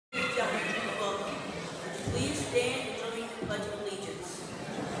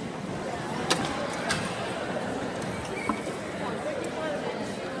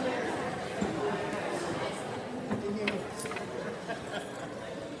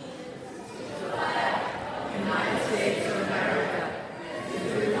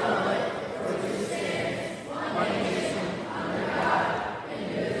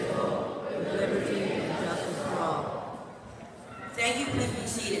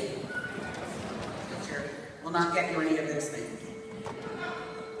will not get you any of those things.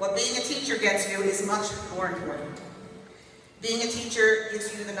 What being a teacher gets you is much more important. Being a teacher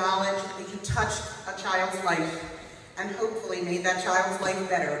gives you the knowledge that you touched a child's life and hopefully made that child's life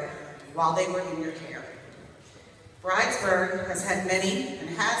better while they were in your care. Bridesburg has had many and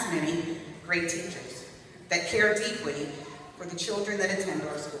has many great teachers that care deeply for the children that attend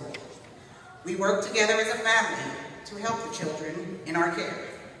our school. We work together as a family to help the children in our care.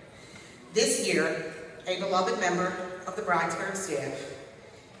 This year, a beloved member of the Bridesburg staff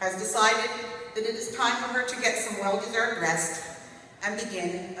has decided that it is time for her to get some well-deserved rest and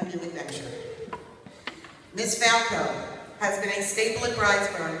begin a new adventure. Miss Falco has been a staple at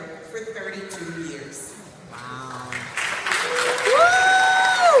Bridesburg for 32 years. Wow.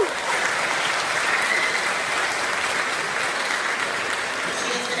 Woo! She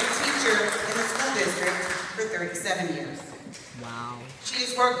has been a teacher in the school district for 37 years. Wow. She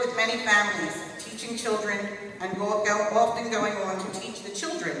has worked with many families, teaching children, and often going on to teach the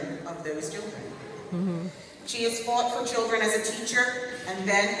children of those children. Mm-hmm. She has fought for children as a teacher and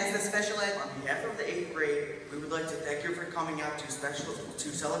then as a special ed. On behalf of the 8th grade, we would like to thank you for coming out to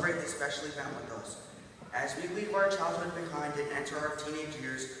celebrate this special event with us. As we leave our childhood behind and enter our teenage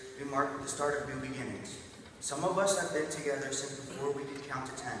years, we mark the start of new beginnings. Some of us have been together since before we could count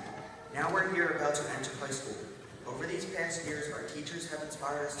to 10. Now we're here about to enter high school. Over these past years, our teachers have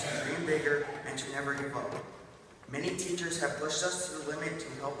inspired us to dream bigger and to never give up. Many teachers have pushed us to the limit to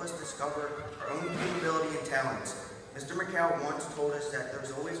help us discover our own capability and talents. Mr. McCall once told us that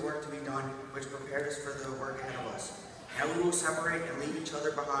there's always work to be done, which prepared us for the work ahead of us. Now we will separate and leave each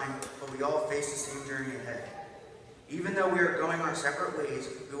other behind, but we all face the same journey ahead. Even though we are going our separate ways,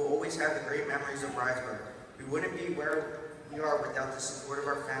 we will always have the great memories of Bridesburg. We wouldn't be where we are without the support of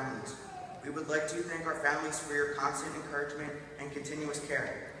our families. We would like to thank our families for your constant encouragement and continuous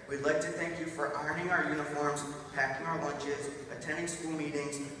care. We'd like to thank you for ironing our uniforms, packing our lunches, attending school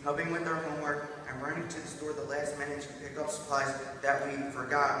meetings, helping with our homework, and running to the store the last minute to pick up supplies that we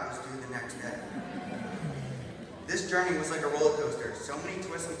forgot was due the next day. This journey was like a roller coaster, so many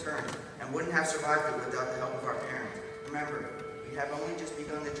twists and turns, and wouldn't have survived it without the help of our parents. Remember, we have only just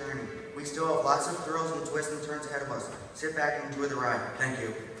begun the journey. We still have lots of thrills and twists and turns ahead of us. Sit back and enjoy the ride. Thank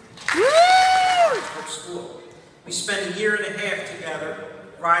you. From school. We spent a year and a half together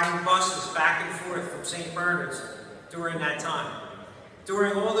riding buses back and forth from St. Bernard's during that time.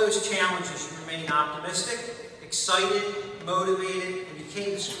 During all those challenges, you remained optimistic, excited, motivated, and you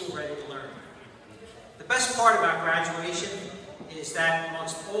came to school ready to learn. The best part about graduation is that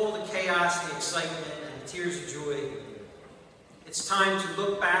amongst all the chaos, the excitement, and the tears of joy, it's time to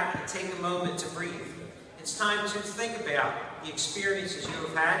look back and take a moment to breathe. It's time to think about the experiences you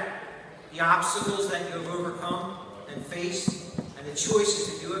have had, the obstacles that you have overcome and faced, and the choices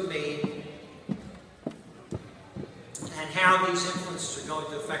that you have made, and how these influences are going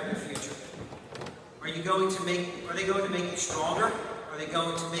to affect your future. Are they going to make you stronger? Are they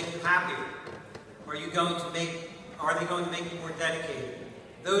going to make you happier? Are they going to make you more dedicated?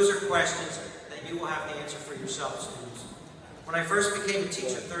 Those are questions that you will have to answer for yourself, students. When I first became a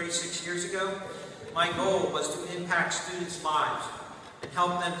teacher 36 years ago, my goal was to impact students' lives and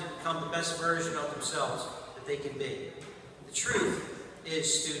help them to become the best version of themselves that they can be. The truth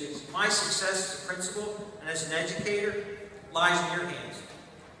is, students, my success as a principal and as an educator lies in your hands.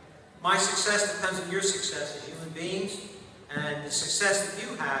 My success depends on your success as human beings, and the success that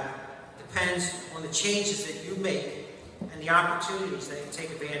you have depends on the changes that you make and the opportunities that you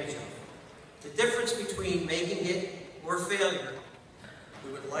take advantage of. The difference between making it or failure.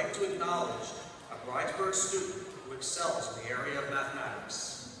 We would like to acknowledge a Bridesburg student who excels in the area of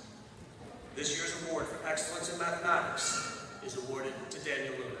mathematics. This year's award for excellence in mathematics is awarded to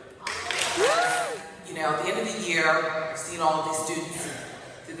Daniel Luna. You know, at the end of the year, I've seen all of these students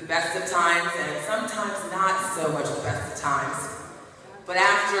through the best of times and sometimes not so much the best of times. But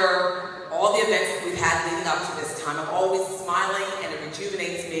after all the events that we've had leading up to this time, I'm always smiling and it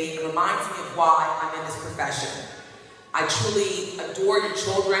rejuvenates me. It reminds me of why I'm in this profession. I truly adore your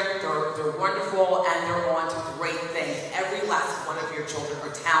children. They're wonderful and they're on to great things. Every last one of your children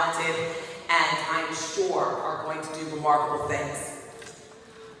are talented and I'm sure are going to do remarkable things.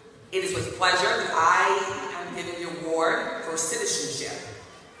 It is with pleasure that I am giving the award for citizenship.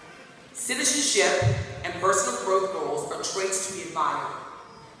 Citizenship and personal growth goals are traits to be admired.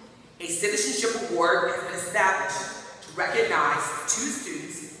 A citizenship award has been established to recognize two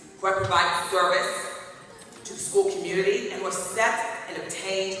students who have provided service to the school community and who have set and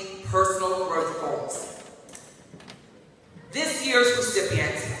obtained personal growth goals. This year's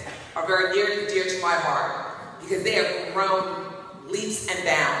recipients are very near and dear to my heart because they have grown leaps and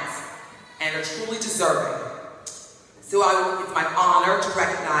bounds and are truly deserving. So it's my honor to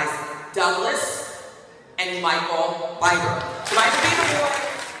recognize Douglas and Michael Biber. So I speak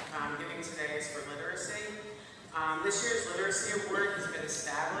award. Giving today is for literacy. This year's Literacy Award has been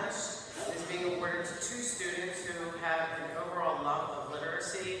established. It is being awarded to 2 students who have an overall love of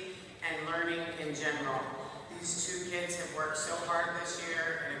literacy and learning in general. These 2 kids have worked so hard this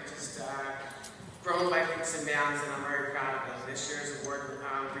year and have just grown by leaps and bounds, and I'm very proud of them. This year's award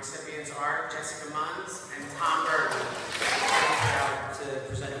recipients are Jessica Munns and Tom Burton. I'm proud to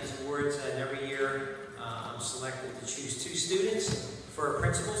present these awards, and every year I'm selected to choose 2 students for a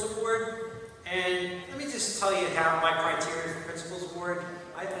Principal's Award. And let me just tell you how my criteria for Principal's Award.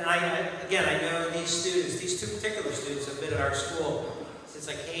 Again, I know these students, these 2 particular students have been at our school since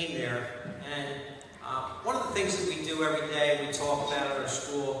I came there. And one of the things that we do every day, we talk about at our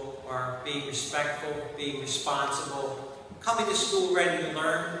school, are being respectful, being responsible, coming to school ready to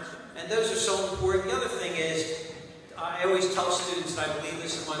learn. And those are so important. The other thing is, I always tell students, and I believe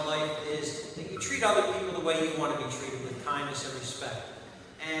this in my life, is that you treat other people the way you want to be treated, with kindness and respect.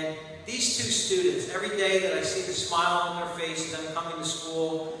 And these 2 students, every day that I see the smile on their faces, them coming to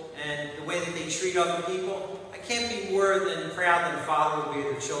school, and the way that they treat other people, I can't be more than proud than a father would be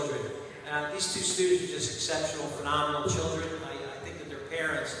of their children. These 2 students are just exceptional, phenomenal children. I think that their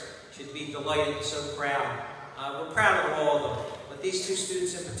parents should be delighted and so proud. We're proud of all of them, but these 2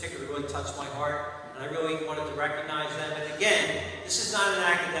 students in particular really touched my heart, and I really wanted to recognize them. And again, this is not an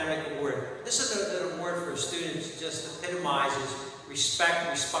academic award. This is an award for students that just epitomizes respect,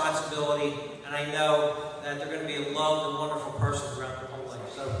 responsibility, and I know that they're going to be a loved and wonderful person throughout their whole life.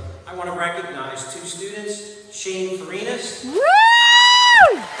 So I want to recognize 2 students, Shane Farinas. Woo!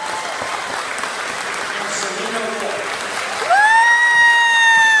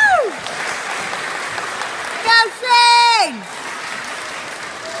 Go Shane!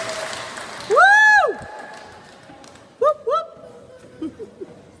 Woo! Whoop whoop!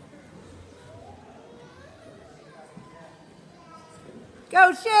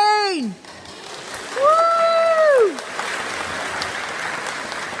 Go Shane! Woo!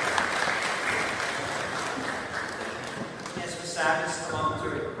 Yes, Ms. Savage, come on to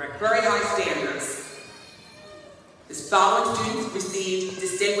Very high standards. This following students received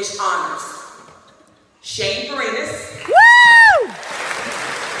distinguished honors. Shane Farinas. Woo!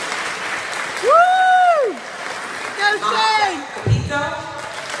 Woo! Go Shane! Capito.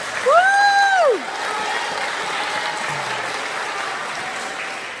 Woo!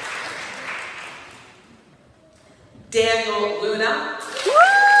 Daniel Luna.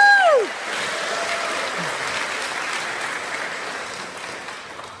 Woo!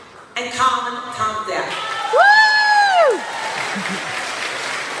 And Colin Tomzak. Woo!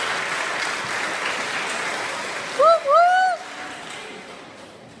 Woo woo!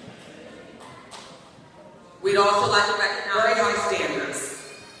 We'd also like to recognize very high standards.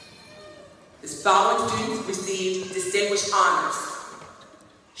 This following students received distinguished honors.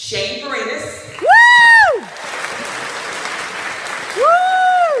 Shane Farinas. Woo!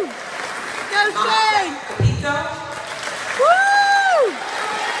 Woo! Go Shane! Capito. Woo!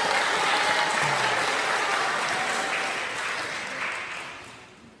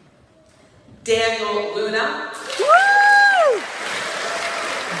 Daniel Luna. Woo!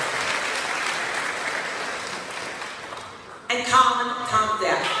 And Colin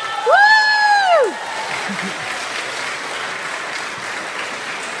Tomzak. Woo!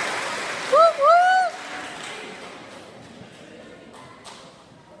 Woo woo!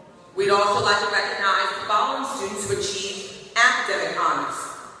 We'd also like to recognize the following students who achieved academic honors.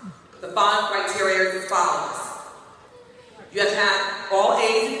 The following criteria is as follows. You have had all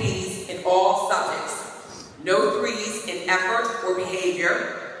A's and B's in all subjects. No 3's in effort or behavior.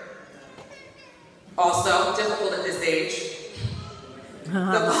 Also, difficult at this age. The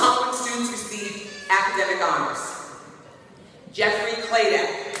following students received academic honors. Jeffrey Clayden.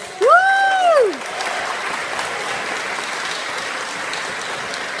 Woo!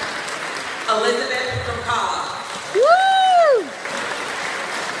 Elizabeth Kurkala. Woo!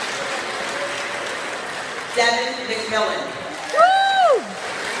 Devin McMillan. Woo!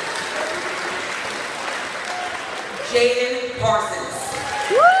 Jaden Parsons.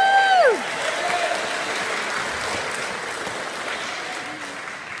 Woo!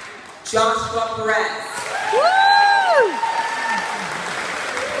 Joshua Perez. Woo!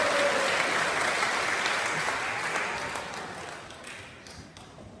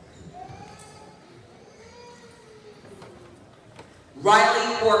 Riley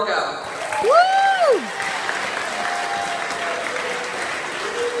Porco. Woo!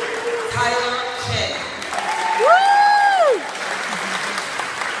 Tyler Chin. Woo!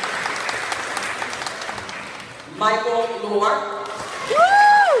 Michael Lohr,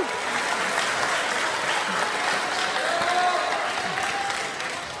 Woo!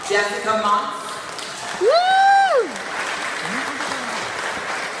 Jessica Montz, Woo!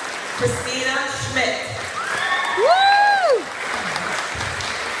 Christina Schmidt, Woo!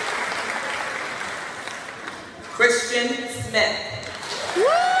 Christian Smith,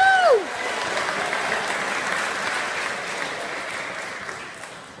 Woo!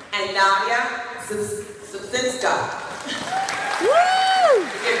 and Nadia Subsinska. Woo!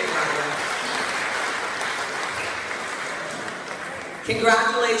 Forgive me, Nadia.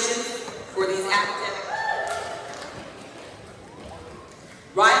 Congratulations for these academics.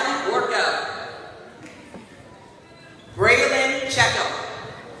 Riley Borko, Braylon Checo,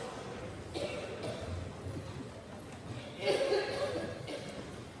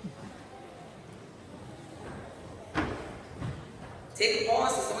 take a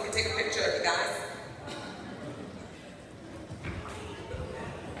pause so someone can take a picture of you guys.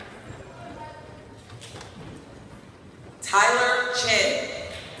 Tyler Chin,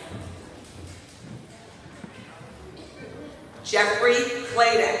 Jeffrey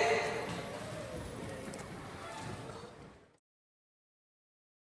Clayton,